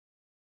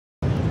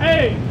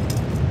Hey,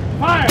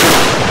 fire!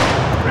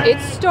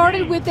 It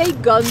started with a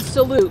gun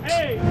salute.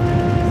 Hey.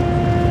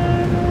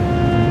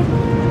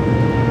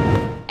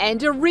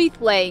 And a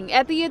wreath laying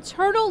at the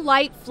Eternal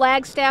Light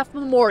Flagstaff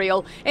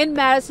Memorial in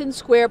Madison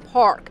Square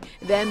Park.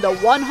 Then the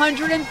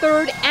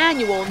 103rd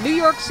annual New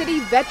York City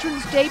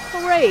Veterans Day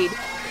Parade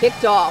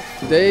kicked off.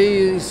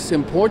 Today's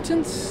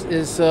importance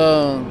is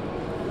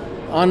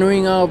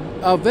honoring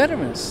our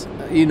veterans,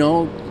 you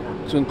know,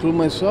 to include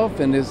myself,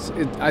 and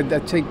I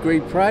take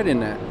great pride in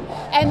that.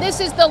 And this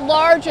is the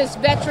largest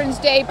Veterans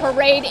Day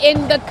parade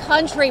in the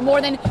country.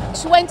 More than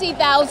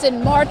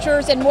 20,000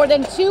 marchers and more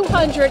than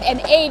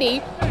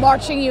 280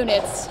 marching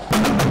units.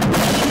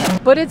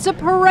 But it's a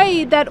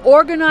parade that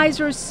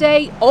organizers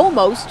say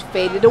almost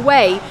faded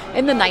away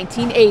in the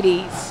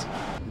 1980s.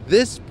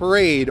 This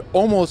parade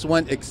almost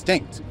went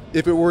extinct.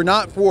 If it were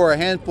not for a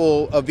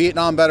handful of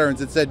Vietnam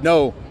veterans that said,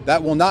 no,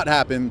 that will not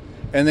happen,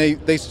 and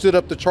they stood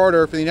up the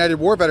charter for the United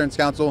War Veterans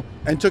Council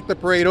and took the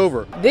parade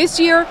over. This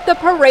year, the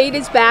parade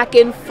is back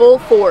in full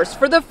force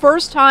for the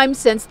first time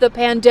since the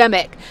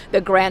pandemic.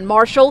 The Grand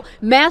Marshal,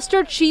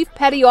 Master Chief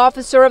Petty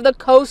Officer of the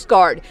Coast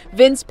Guard,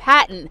 Vince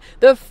Patton,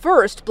 the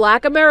first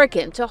Black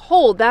American to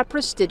hold that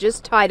prestigious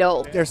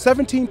title. There are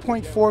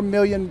 17.4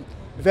 million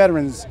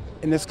veterans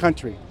in this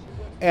country,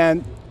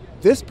 and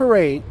this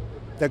parade,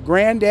 the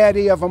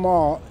granddaddy of them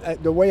all,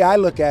 the way I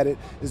look at it,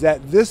 is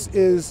that this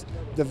is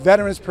the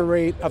Veterans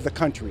Parade of the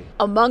country.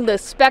 Among the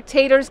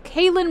spectators,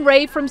 Kaylin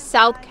Ray from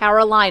South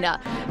Carolina.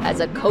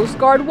 As a Coast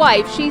Guard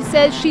wife, she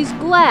says she's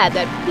glad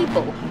that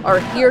people are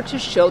here to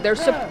show their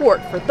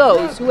support for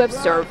those who have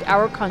served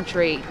our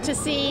country. To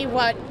see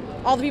what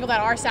all the people that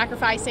are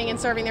sacrificing and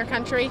serving their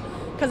country,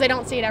 because they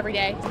don't see it every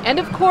day. And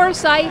of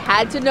course, I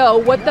had to know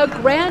what the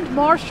Grand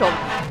Marshal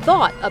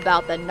thought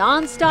about the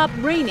nonstop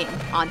raining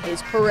on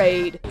his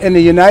parade. In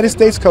the United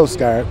States Coast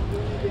Guard,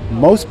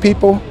 most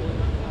people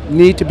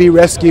need to be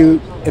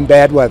rescued in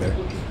bad weather.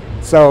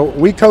 So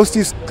we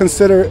Coasties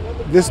consider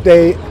this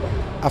day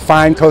a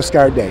fine Coast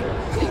Guard day.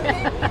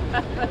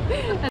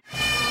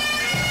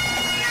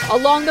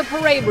 Along the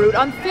parade route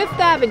on 5th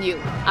Avenue,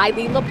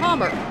 Eileen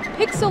LaPalmer,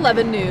 Pix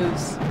 11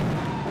 News.